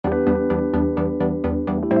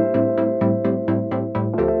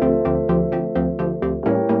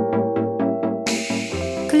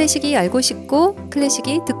클래식이 알고 싶고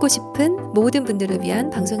클래식이 듣고 싶은 모든 분들을 위한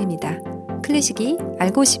방송입니다. 클래식이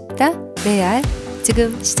알고 싶다 레알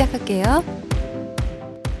지금 시작할게요.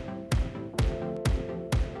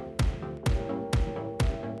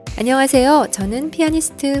 안녕하세요. 저는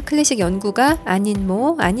피아니스트 클래식 연구가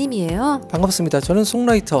아닌모 아님이에요. 반갑습니다. 저는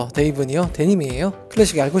송라이터 데이브니어 데님이에요.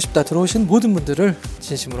 클래식이 알고 싶다 들어오신 모든 분들을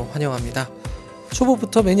진심으로 환영합니다.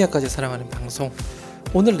 초보부터 매니아까지 사랑하는 방송,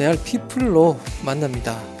 오늘 래알피플로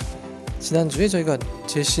만납니다. 지난주에 저희가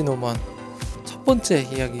제시 노먼 첫 번째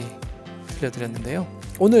이야기 들려드렸는데요.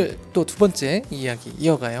 오늘 또 두 번째 이야기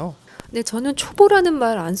이어가요. 네, 저는 초보라는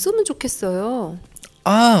말 안 쓰면 좋겠어요.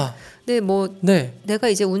 네. 내가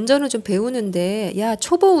이제 운전을 좀 배우는데, 야,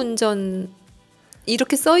 초보 운전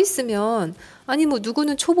이렇게 써 있으면, 아니 뭐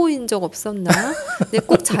누구는 초보인 적 없었나? 네,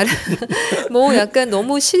 꼭 잘, 뭐 약간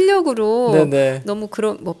너무 실력으로, 네네. 너무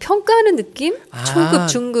그런 뭐 평가하는 느낌? 아. 초급,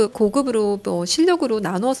 중급, 고급으로 뭐 실력으로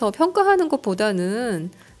나눠서 평가하는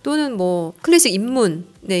것보다는, 또는 뭐 클래식 입문,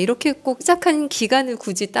 네, 이렇게 꼭 시작한 기간을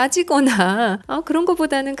굳이 따지거나 그런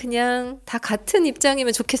것보다는 그냥 다 같은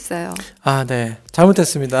입장이면 좋겠어요. 네,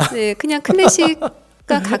 잘못했습니다. 네, 그냥 클래식과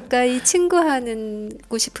가까이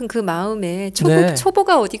친구하고 싶은 그 마음에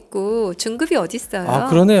초보가 어딨고 중급이 어딨어요.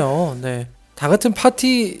 그러네요. 네, 다 같은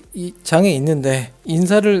파티장에 있는데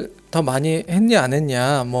인사를 더 많이 했냐 안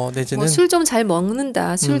했냐, 내지는 술 좀 잘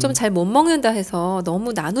먹는다, 술 좀 잘 못 먹는다 해서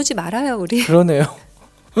너무 나누지 말아요, 우리. 그러네요.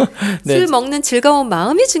 네. 술 먹는 즐거운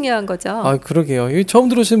마음이 중요한 거죠. 그러게요. 처음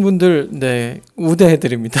들으신 분들, 네,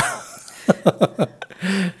 우대해드립니다.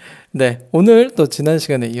 네, 오늘 또 지난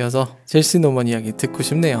시간에 이어서 제시 노먼 이야기 듣고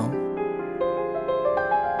싶네요.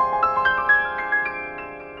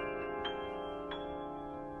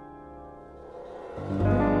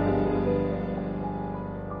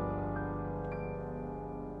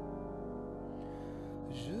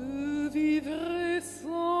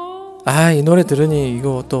 이 노래 들으니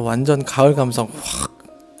이거 또 완전 가을 감성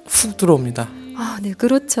훅 들어옵니다. 네,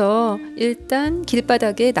 그렇죠. 일단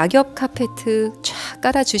길바닥에 낙엽 카페트 쫙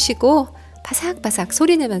깔아주시고 바삭바삭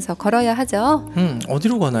소리 내면서 걸어야 하죠.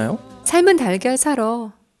 어디로 가나요? 삶은 달걀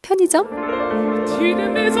사러 편의점?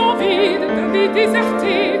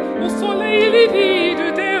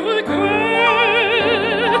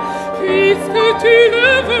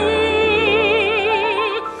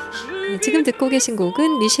 지금 듣고 계신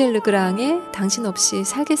곡은 미셸 르그랑의 당신 없이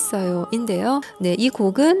살겠어요 인데요. 네, 이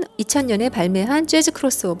곡은 2000년에 발매한 재즈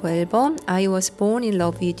크로스오버 앨범 I was born in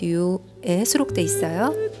love with you에 수록돼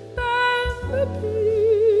있어요.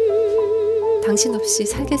 당신 없이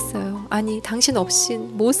살겠어요. 아니, 당신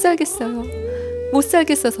없인 못 살겠어요. 못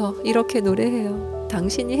살겠어서 이렇게 노래해요.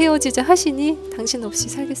 당신이 헤어지자 하시니 당신 없이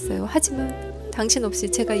살겠어요. 하지만 당신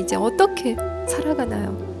없이 제가 이제 어떻게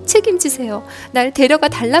살아가나요? 책임지세요. 날 데려가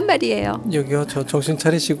달란 말이에요. 여기요, 저 정신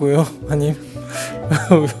차리시고요, 아님.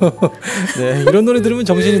 네, 이런 노래 들으면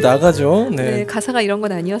정신이 나가죠. 네, 가사가 이런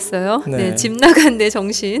건 아니었어요. 네, 집 나간대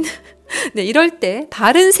정신. 네, 이럴 때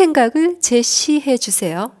바른 생각을 제시해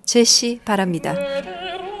주세요. 제시 바랍니다.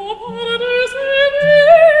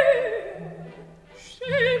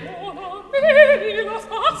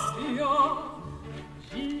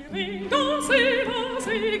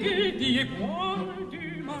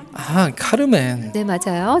 카르멘. 네,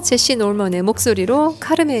 맞아요. 제시 놀먼의 목소리로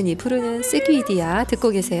카르멘이 부르는 세귀디아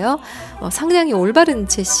듣고 계세요. 상당히 올바른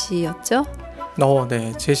제시였죠.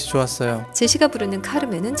 네, 제시 좋았어요. 제시가 부르는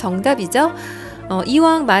카르멘은 정답이죠.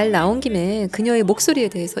 이왕 말 나온 김에 그녀의 목소리에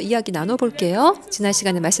대해서 이야기 나눠볼게요. 지난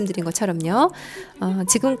시간에 말씀드린 것처럼요.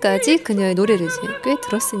 지금까지 그녀의 노래를 꽤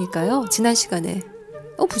들었으니까요. 지난 시간에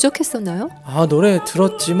부족했었나요? 노래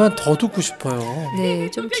들었지만 더 듣고 싶어요.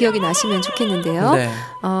 네, 좀 기억이 나시면 좋겠는데요. 네.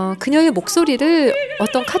 그녀의 목소리를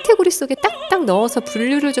어떤 카테고리 속에 딱딱 넣어서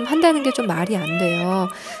분류를 좀 한다는 게 좀 말이 안 돼요.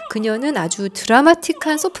 그녀는 아주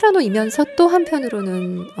드라마틱한 소프라노이면서 또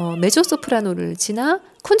한편으로는 메조 소프라노를 지나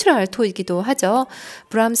콘트라 알토이기도 하죠.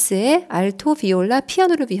 브람스의 알토, 비올라,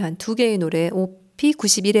 피아노를 위한 두 개의 노래 OP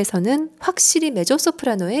 91에서는 확실히 메조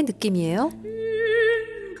소프라노의 느낌이에요.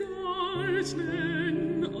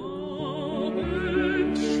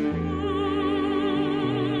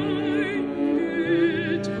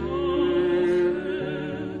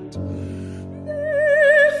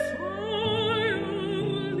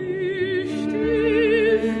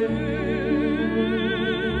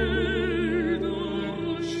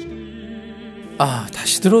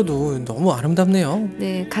 다시 들어도 너무 아름답네요.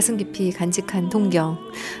 네, 가슴 깊이 간직한 동경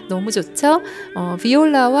너무 좋죠.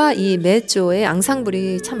 비올라와 이 메조의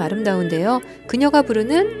앙상블이 참 아름다운데요. 그녀가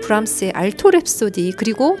부르는 브람스의 알토 랩소디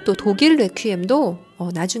그리고 또 독일 레퀴엠도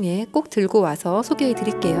나중에 꼭 들고 와서 소개해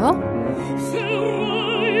드릴게요.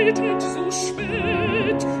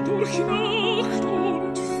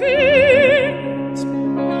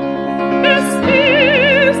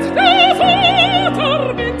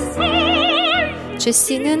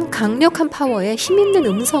 제시는 강력한 파워에 힘있는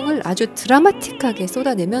음성을 아주 드라마틱하게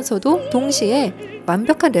쏟아내면서도 동시에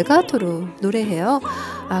완벽한 레가토로 노래해요.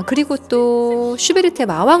 그리고 또 슈베르트의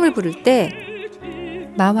마왕을 부를 때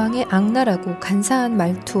마왕의 악랄하고 간사한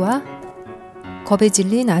말투와 겁에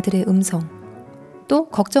질린 아들의 음성, 또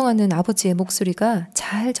걱정하는 아버지의 목소리가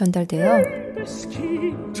잘 전달돼요.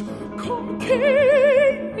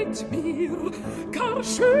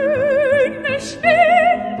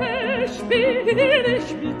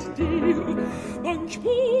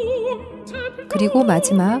 그리고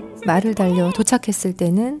마지막 말을 달려 도착했을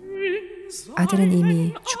때는 아들은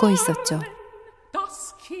이미 죽어 있었죠.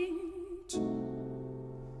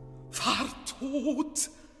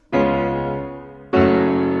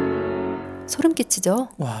 소름 끼치죠?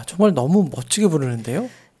 와, 정말 너무 멋지게 부르는데요?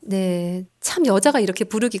 네, 참 여자가 이렇게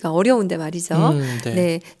부르기가 어려운데 말이죠. 네.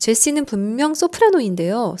 네, 제시는 분명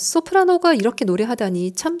소프라노인데요. 소프라노가 이렇게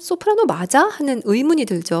노래하다니 참 소프라노 맞아? 하는 의문이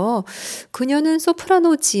들죠. 그녀는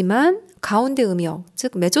소프라노지만 가운데 음역,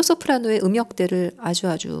 즉 메조소프라노의 음역대를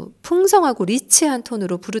아주 풍성하고 리치한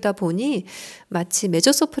톤으로 부르다 보니 마치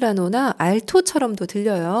메조소프라노나 알토처럼도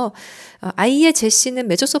들려요. 아이의 제시는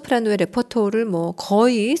메조소프라노의 레퍼토어를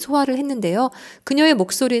거의 소화를 했는데요. 그녀의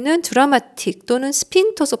목소리는 드라마틱 또는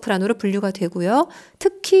스핀토 소프라노로 분류가 되고요.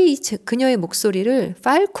 특히 그녀의 목소리를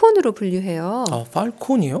팔콘으로 분류해요.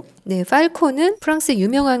 팔콘이요? 네, 팔콘은 프랑스의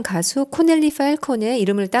유명한 가수 코넬리 팔콘의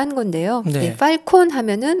이름을 딴 건데요. 네, 팔콘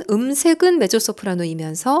하면은 음색은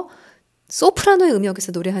메조소프라노이면서 소프라노의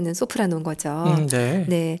음역에서 노래하는 소프라노인 거죠.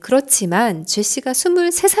 네, 그렇지만 제시가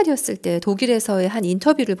 23살이었을 때 독일에서의 한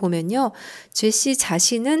인터뷰를 보면요. 제시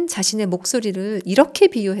자신은 자신의 목소리를 이렇게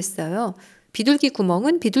비유했어요. 비둘기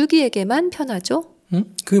구멍은 비둘기에게만 편하죠.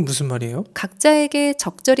 그게 무슨 말이에요? 각자에게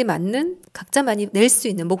적절히 맞는 각자만이 낼 수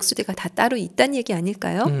있는 목소리가 다 따로 있다는 얘기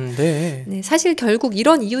아닐까요? 네, 사실 결국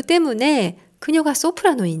이런 이유 때문에 그녀가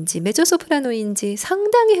소프라노인지 메조소프라노인지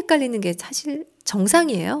상당히 헷갈리는 게 사실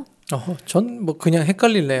정상이에요. 전 그냥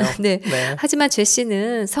헷갈릴래요. 네. 하지만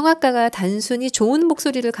제시는 성악가가 단순히 좋은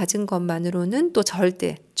목소리를 가진 것만으로는 또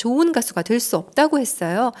절대 좋은 가수가 될 수 없다고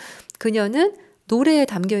했어요. 그녀는 노래에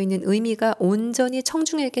담겨있는 의미가 온전히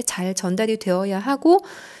청중에게 잘 전달이 되어야 하고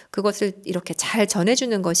그것을 이렇게 잘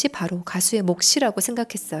전해주는 것이 바로 가수의 몫이라고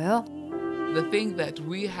생각했어요.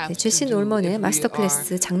 네, 제시 놀먼의 마스터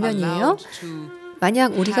클래스 장면이에요.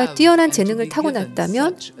 만약 우리가 뛰어난 재능을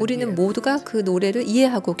타고났다면 우리는 모두가 그 노래를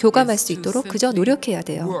이해하고 교감할 수 있도록 그저 노력해야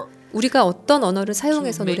돼요. 우리가 어떤 언어를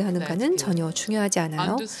사용해서 노래하는가는 전혀 중요하지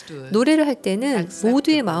않아요. 노래를 할 때는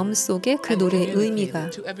모두의 마음속에 그 노래의 의미가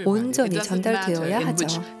온전히 전달되어야 하죠.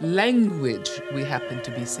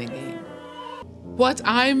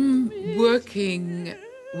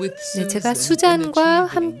 네, 제가 수잔과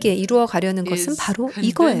함께 이루어 가려는 것은 바로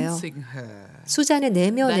이거예요. 수잔의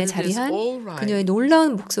내면에 자리한 그녀의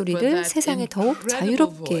놀라운 목소리를 세상에 더욱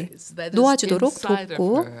자유롭게 놓아주도록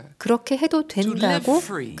돕고 그렇게 해도 된다고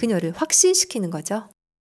그녀를 확신시키는 거죠.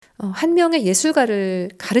 한 명의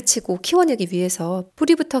예술가를 가르치고 키워내기 위해서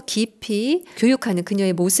뿌리부터 깊이 교육하는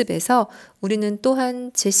그녀의 모습에서 우리는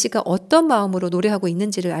또한 제시가 어떤 마음으로 노래하고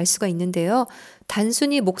있는지를 알 수가 있는데요.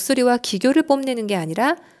 단순히 목소리와 기교를 뽐내는 게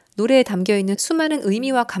아니라 노래에 담겨있는 수많은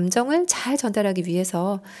의미와 감정을 잘 전달하기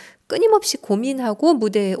위해서 끊임없이 고민하고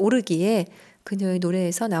무대에 오르기에 그녀의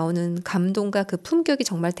노래에서 나오는 감동과 그 품격이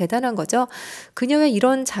정말 대단한 거죠. 그녀의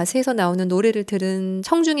이런 자세에서 나오는 노래를 들은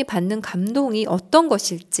청중이 받는 감동이 어떤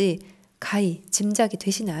것일지 가히 짐작이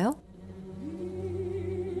되시나요?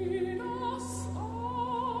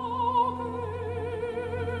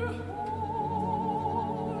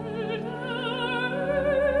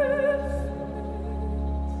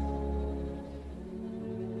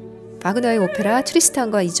 바그너의 오페라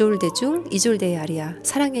트리스탄과 이졸데 중 이졸데의 아리아,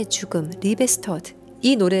 사랑의 죽음, 리베스터드.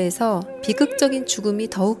 이 노래에서 비극적인 죽음이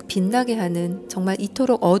더욱 빛나게 하는 정말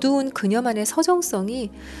이토록 어두운 그녀만의 서정성이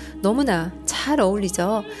너무나 잘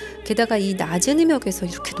어울리죠. 게다가 이 낮은 음역에서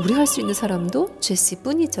이렇게 노래할 수 있는 사람도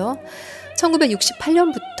제시뿐이죠.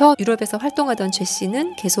 1968년부터 유럽에서 활동하던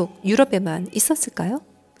제시는 계속 유럽에만 있었을까요?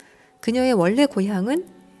 그녀의 원래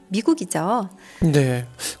고향은 미국이죠. 네.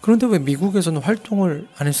 그런데 왜 미국에서는 활동을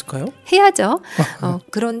안 했을까요? 해야죠.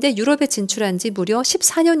 그런데 유럽에 진출한 지 무려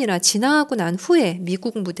 14년이나 지나고 난 후에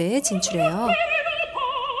미국 무대에 진출해요.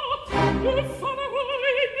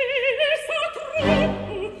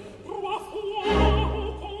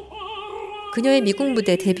 그녀의 미국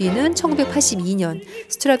무대 데뷔는 1982년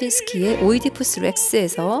스트라빈스키의 오이디푸스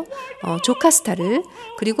렉스에서 조카스타를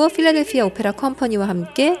그리고 필라델피아 오페라 컴퍼니와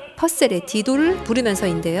함께 퍼셀의 디도를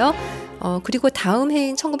부르면서인데요. 그리고 다음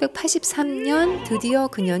해인 1983년 드디어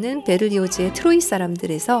그녀는 베를리오즈의 트로이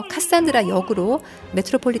사람들에서 카산드라 역으로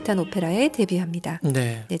메트로폴리탄 오페라에 데뷔합니다.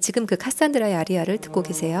 네. 네, 지금 그 카산드라의 아리아를 듣고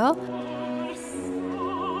계세요.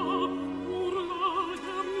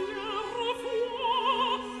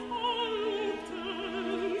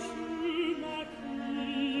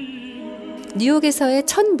 뉴욕에서의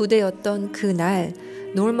첫 무대였던 그날,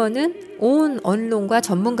 놀먼은 온 언론과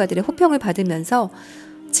전문가들의 호평을 받으면서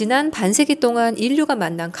지난 반세기 동안 인류가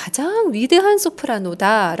만난 가장 위대한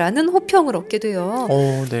소프라노다라는 호평을 얻게 돼요.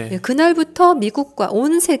 네. 네, 그날부터 미국과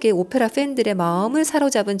온 세계 오페라 팬들의 마음을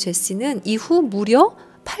사로잡은 제시는 이후 무려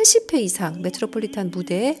 80회 이상 메트로폴리탄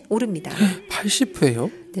무대에 오릅니다.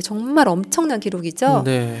 80회요? 네, 정말 엄청난 기록이죠.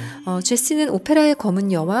 네. 제시는 오페라의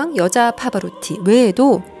검은 여왕, 여자 파바로티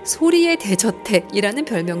외에도 소리의 대저택이라는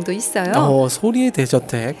별명도 있어요. 소리의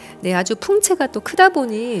대저택. 네, 아주 풍채가 또 크다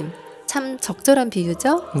보니 참 적절한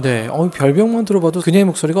비유죠. 네, 별명만 들어봐도 그녀의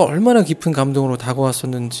목소리가 얼마나 깊은 감동으로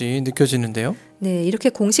다가왔었는지 느껴지는데요. 네, 이렇게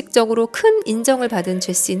공식적으로 큰 인정을 받은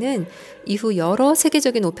제시는 이후 여러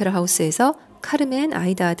세계적인 오페라 하우스에서 카르멘,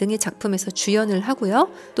 아이다 등의 작품에서 주연을 하고요.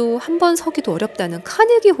 또 한 번 서기도 어렵다는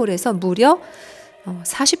카네기 홀에서 무려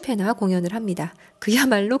 40회나 공연을 합니다.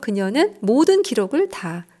 그야말로 그녀는 모든 기록을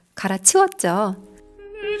다 갈아치웠죠.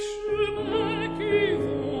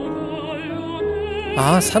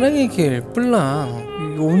 사랑의 길,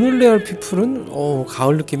 뿔랑. 오늘 래알피플은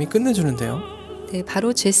가을 느낌이 끝내주는데요. 네,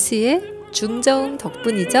 바로 제시의 중저음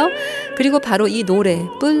덕분이죠. 그리고 바로 이 노래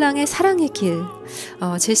뿔랑의 사랑의 길.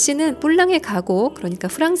 제시는 뿔랑의 가곡, 그러니까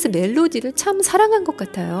프랑스 멜로디를 참 사랑한 것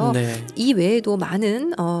같아요. 네. 이 외에도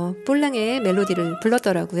많은 뿔랑의 멜로디를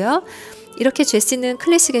불렀더라고요. 이렇게 제시는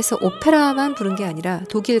클래식에서 오페라만 부른 게 아니라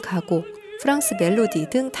독일 가곡, 프랑스 멜로디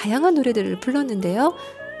등 다양한 노래들을 불렀는데요.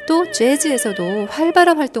 또 재즈에서도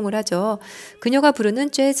활발한 활동을 하죠. 그녀가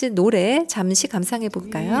부르는 재즈 노래 잠시 감상해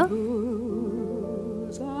볼까요?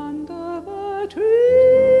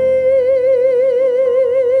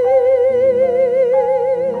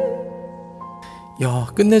 야,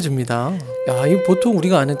 끝내줍니다. 야, 이거 보통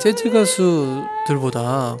우리가 아는 재즈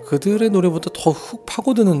가수들보다 그들의 노래보다 더 훅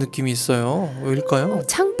파고드는 느낌이 있어요. 왜일까요?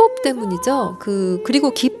 창법 때문이죠.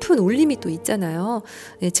 그리고 깊은 울림이 또 있잖아요.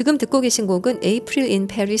 네, 지금 듣고 계신 곡은 April in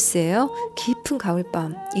Paris예요. 깊은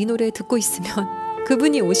가을밤. 이 노래 듣고 있으면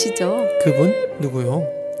그분이 오시죠. 그분? 누구요?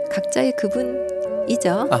 각자의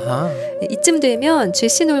그분이죠. 아하. 네, 이쯤 되면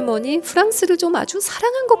제시 놀먼이 프랑스를 좀 아주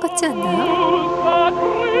사랑한 것 같지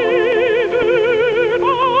않나요?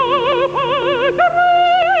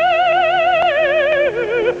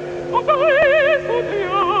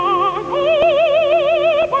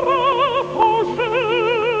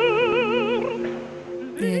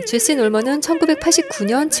 네, 제시 놀먼은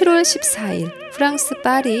 1989년 7월 14일 프랑스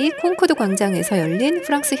파리 콩코드 광장에서 열린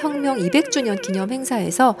프랑스 혁명 200주년 기념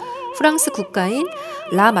행사에서 프랑스 국가인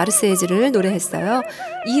라 마르세이즈를 노래했어요.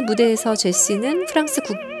 이 무대에서 제시는 프랑스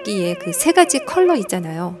국기의 그 세 가지 컬러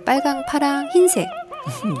있잖아요. 빨강, 파랑, 흰색.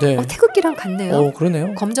 네. 태극기랑 같네요.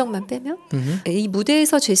 그러네요. 검정만 빼면. 이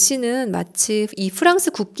무대에서 제시는 마치 이 프랑스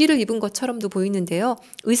국기를 입은 것처럼도 보이는데요.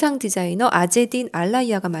 의상 디자이너 아제딘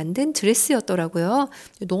알라이아가 만든 드레스였더라고요.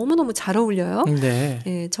 너무너무 잘 어울려요. 네.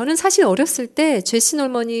 네, 저는 사실 어렸을 때 제시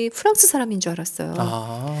놀먼이 프랑스 사람인 줄 알았어요.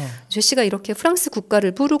 제시가 이렇게 프랑스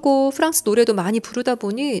국가를 부르고 프랑스 노래도 많이 부르다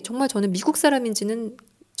보니 정말 저는 미국 사람인지는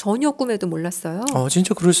전혀 꿈에도 몰랐어요.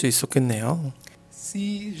 진짜 그럴 수 있었겠네요.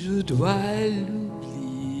 Si je dois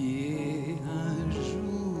l'oublier un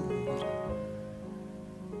jour,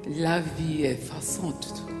 la vie est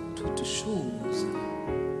façante toute chose.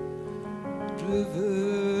 Je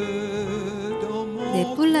veux dans mon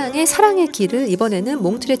네, 뿔랑의 사랑의 길을 이번에는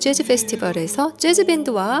몽트레 재즈 페스티벌에서 재즈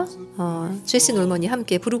밴드와 제시 놀먼이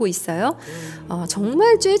함께 부르고 있어요.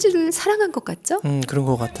 정말 재즈를 사랑한 것 같죠? 그런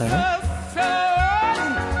것 같아요.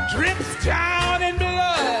 drips down in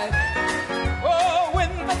blood. Oh, when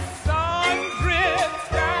the sun drips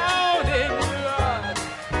down in blood.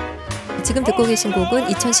 지금 듣고 계신 곡은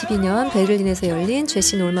 2012년 베를린에서 열린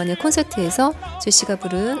제시 놀먼의 콘서트에서 제시가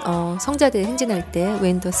부른 성자대 행진할 때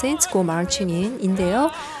When the Saints Go Marching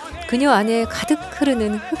In인데요. 그녀 안에 가득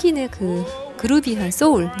흐르는 흑인의 그 그루비한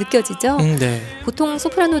소울 느껴지죠? 네. 보통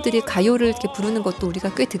소프라노들이 가요를 이렇게 부르는 것도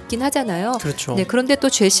우리가 꽤 듣긴 하잖아요. 그렇죠. 네, 그런데 또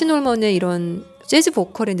제시 놀먼의 이런 재즈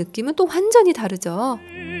보컬의 느낌은 또 완전히 다르죠.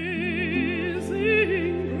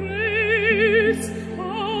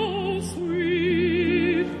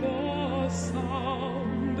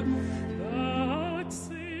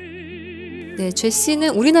 네, 제시는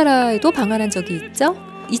우리나라에도 방한한 적이 있죠.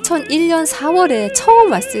 2001년 4월에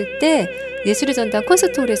처음 왔을 때 예술의 전당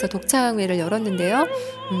콘서트홀에서 독창회를 열었는데요.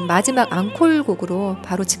 마지막 앙콜곡으로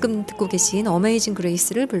바로 지금 듣고 계신 어메이징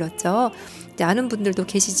그레이스를 불렀죠. 아는 분들도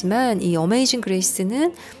계시지만 이 어메이징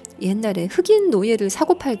그레이스는 옛날에 흑인 노예를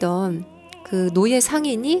사고 팔던 그 노예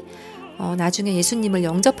상인이 나중에 예수님을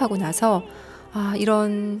영접하고 나서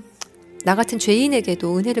이런 나 같은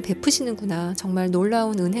죄인에게도 은혜를 베푸시는구나. 정말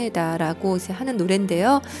놀라운 은혜다라고 이제 하는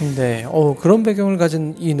노래인데요. 네, 그런 배경을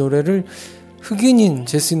가진 이 노래를 흑인인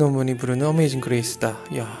제시 노먼이 부르는 어메이징 그레이스다.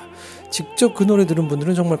 야, 직접 그 노래 들은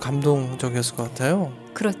분들은 정말 감동적이었을 것 같아요.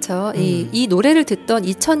 그렇죠. 이 노래를 듣던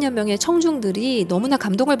 2,000여 명의 청중들이 너무나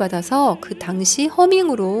감동을 받아서 그 당시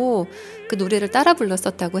허밍으로 그 노래를 따라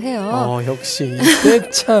불렀었다고 해요. 역시 이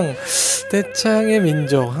떼창의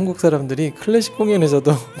민족 한국 사람들이 클래식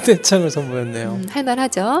공연에서도 떼창을 선보였네요.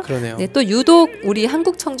 할만하죠. 그러네요. 네, 또 유독 우리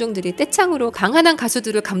한국 청중들이 떼창으로 강한한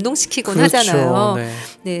가수들을 감동시키곤 그렇죠. 하잖아요. 네.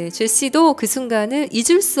 네, 제시도 그 순간을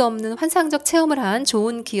잊을 수 없는 환상적 체험을 한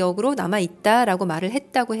좋은 기억으로 남아있다라고 말을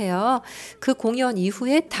했다고 해요. 그 공연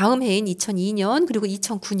이후에 다음 해인 2002년 그리고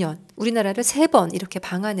 2009년 우리나라를 3번 이렇게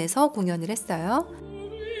방한해서 공연을 했어요.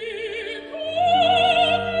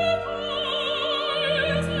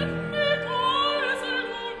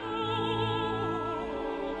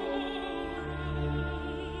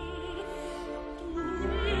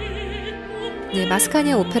 네,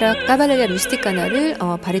 마스카니아 오페라 까발레리아 루스티카나를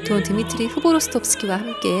바리톤 드미트리 후보로스톱스키와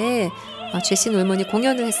함께 제시 놀먼이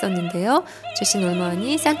공연을 했었는데요. 제시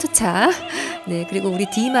놀먼이 산투차, 네, 그리고 우리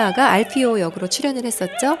디마가 알피오 역으로 출연을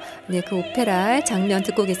했었죠. 네, 그 오페라 장면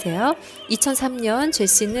듣고 계세요. 2003년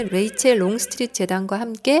제시는 레이첼 롱스트릿 재단과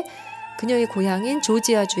함께 그녀의 고향인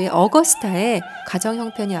조지아주의 어거스타에 가정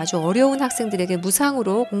형편이 아주 어려운 학생들에게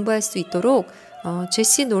무상으로 공부할 수 있도록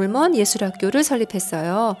제시 놀먼 예술학교를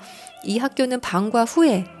설립했어요. 이 학교는 방과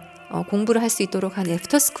후에 공부를 할 수 있도록 한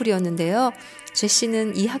애프터스쿨이었는데요.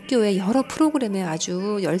 제시는 이 학교의 여러 프로그램에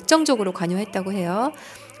아주 열정적으로 관여했다고 해요.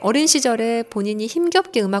 어린 시절에 본인이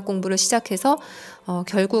힘겹게 음악 공부를 시작해서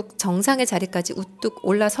결국 정상의 자리까지 우뚝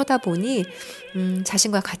올라서다 보니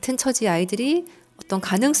자신과 같은 처지의 아이들이 어떤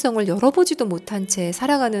가능성을 열어보지도 못한 채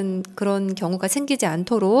살아가는 그런 경우가 생기지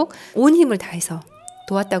않도록 온 힘을 다해서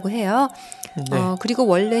도왔다고 해요. 네. 그리고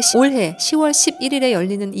원래 올해 10월 11일에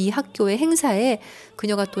열리는 이 학교의 행사에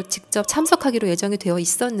그녀가 또 직접 참석하기로 예정이 되어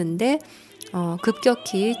있었는데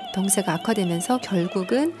급격히 병세가 악화되면서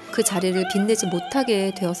결국은 그 자리를 빛내지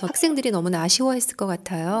못하게 되어서 학생들이 너무나 아쉬워했을 것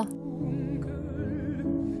같아요.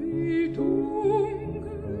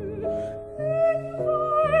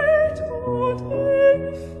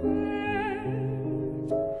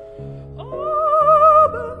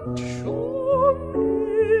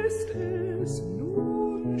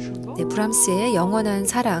 네, 브람스의 영원한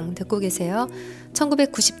사랑 듣고 계세요.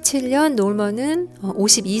 1997년 놀먼은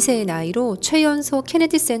 52세의 나이로 최연소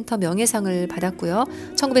케네디 센터 명예상을 받았고요.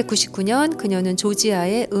 1999년 그녀는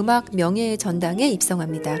조지아의 음악 명예의 전당에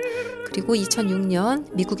입성합니다. 그리고 2006년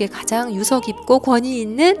미국의 가장 유서 깊고 권위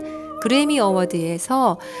있는 그래미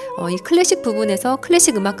어워드에서 이 클래식 부분에서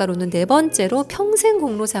클래식 음악가로는 4번째로 평생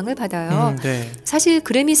공로상을 받아요. 네. 사실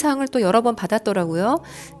그래미상을 또 여러 번 받았더라고요.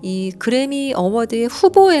 이 그래미 어워드의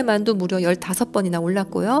후보에만도 무려 15번이나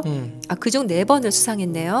올랐고요. 그중 4번을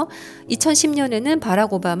수상했네요. 2010년에는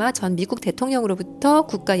바락 오바마 전 미국 대통령으로부터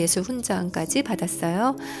국가예술훈장까지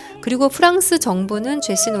받았어요. 그리고 프랑스 정부는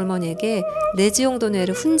제시 놀먼에게 레지옹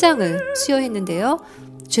도네르 훈장을 수여했는데요.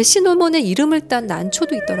 제시 놀먼의 이름을 딴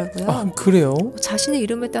난초도 있더라고요. 그래요? 자신의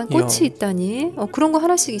이름을 딴 꽃이 있다니. 그런 거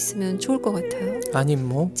하나씩 있으면 좋을 것 같아요. 아님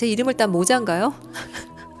뭐? 제 이름을 딴 모자인가요?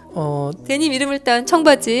 데님 이름을 딴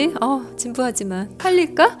청바지. 진부하지만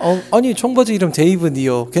팔릴까? 아니 청바지 이름 데이브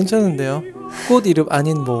니어 괜찮은데요. 꽃 이름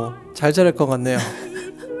아닌 뭐 잘 자랄 것 같네요.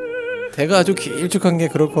 대가 아주 길쭉한 게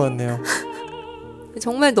그럴 것 같네요.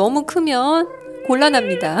 정말 너무 크면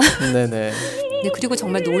곤란합니다. 네네. 네, 그리고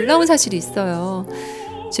정말 놀라운 사실이 있어요.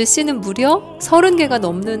 제시는 무려 30개가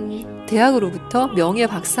넘는 대학으로부터 명예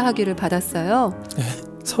박사학위를 받았어요.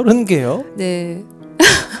 30개요? 네.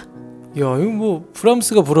 야, 이거 뭐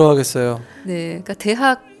브람스가 부러워하겠어요. 네, 그러니까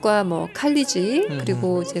대학과 뭐 칼리지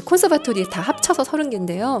그리고 이제 콘서바토리 다 합쳐서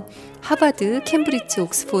 30개인데요. 하버드, 캠브리지,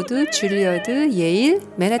 옥스포드, 줄리어드, 예일,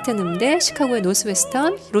 맨하튼 음대, 시카고의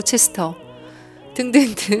노스웨스턴, 로체스터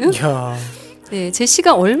등등등. 야. 네,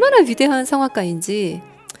 제시가 얼마나 위대한 성악가인지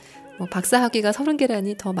박사 학위가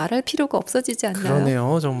 30개라니 더 말할 필요가 없어지지 않나요?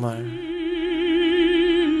 그러네요, 정말.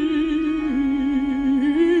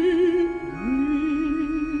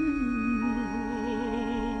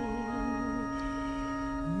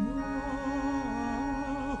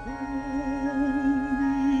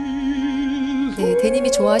 네, 데님이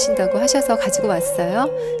좋아하신다고 하셔서 가지고 왔어요.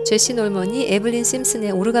 제시 놀먼이 에블린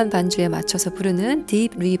심슨의 오르간 반주에 맞춰서 부르는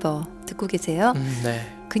딥 리버 듣고 계세요. 네.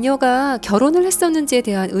 그녀가 결혼을 했었는지에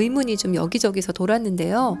대한 의문이 좀 여기저기서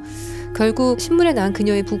돌았는데요. 결국 신문에 난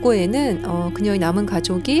그녀의 부고에는 그녀의 남은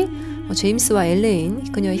가족이 제임스와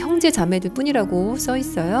엘레인, 그녀의 형제 자매들 뿐이라고 써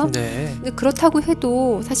있어요. 네. 근데 그렇다고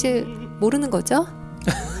해도 사실 모르는 거죠.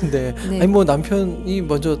 네. 네. 아니 뭐 남편이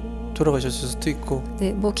먼저 돌아가셨을 수도 있고.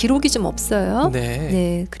 네, 뭐 기록이 좀 없어요. 네.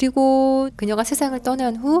 네, 그리고 그녀가 세상을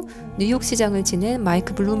떠난 후 뉴욕 시장을 지낸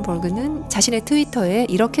마이크 블룸버그는 자신의 트위터에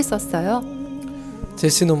이렇게 썼어요.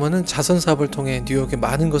 제시 노먼은 자선 사업을 통해 뉴욕에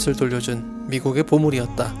많은 것을 돌려준 미국의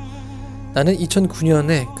보물이었다. 나는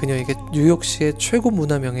 2009년에 그녀에게 뉴욕시의 최고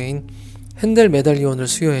문화 명예인 핸델 메달리온을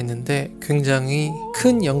수여했는데 굉장히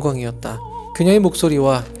큰 영광이었다. 그녀의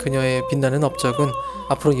목소리와 그녀의 빛나는 업적은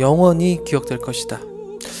앞으로 영원히 기억될 것이다.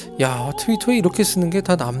 야, 트위터에 이렇게 쓰는 게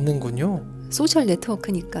다 남는군요. 소셜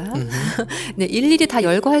네트워크니까. 네, 일일이 다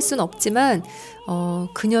열거할 수는 없지만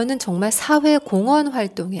그녀는 정말 사회 공헌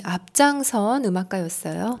활동에 앞장선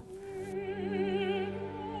음악가였어요.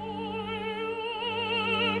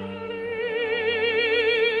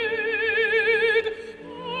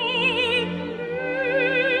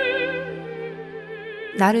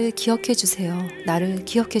 나를 기억해 주세요. 나를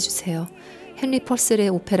기억해 주세요. 헨리 펄셀의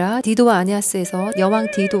오페라 디도와 아네아스에서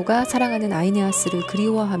여왕 디도가 사랑하는 아이네아스를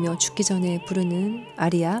그리워하며 죽기 전에 부르는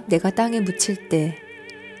아리아 내가 땅에 묻힐 때의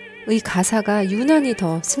가사가 유난히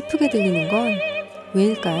더 슬프게 들리는 건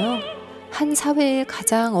왜일까요? 한 사회의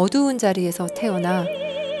가장 어두운 자리에서 태어나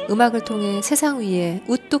음악을 통해 세상 위에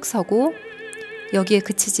우뚝 서고 여기에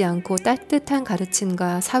그치지 않고 따뜻한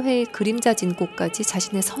가르침과 사회의 그림자진 곳까지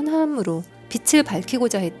자신의 선함으로 빛을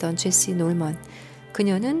밝히고자 했던 제시 놀먼.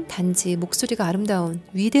 그녀는 단지 목소리가 아름다운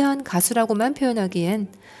위대한 가수라고만 표현하기엔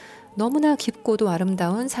너무나 깊고도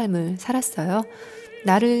아름다운 삶을 살았어요.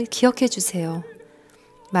 나를 기억해 주세요.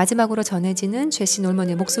 마지막으로 전해지는 제시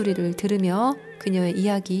놀먼의 목소리를 들으며 그녀의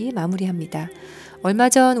이야기 마무리합니다. 얼마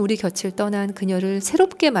전 우리 곁을 떠난 그녀를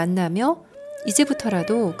새롭게 만나며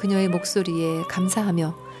이제부터라도 그녀의 목소리에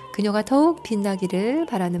감사하며 그녀가 더욱 빛나기를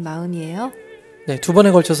바라는 마음이에요. 네, 두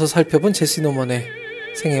번에 걸쳐서 살펴본 제시 노먼의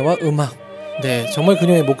생애와 음악. 네, 정말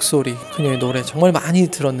그녀의 목소리, 그녀의 노래 정말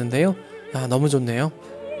많이 들었는데요. 너무 좋네요.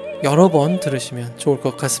 여러 번 들으시면 좋을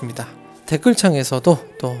것 같습니다. 댓글창에서도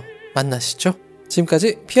또 만나시죠.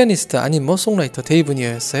 지금까지 피아니스트 아닌 뭐 송라이터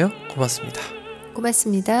데이브니어였어요. 고맙습니다.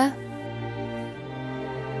 고맙습니다.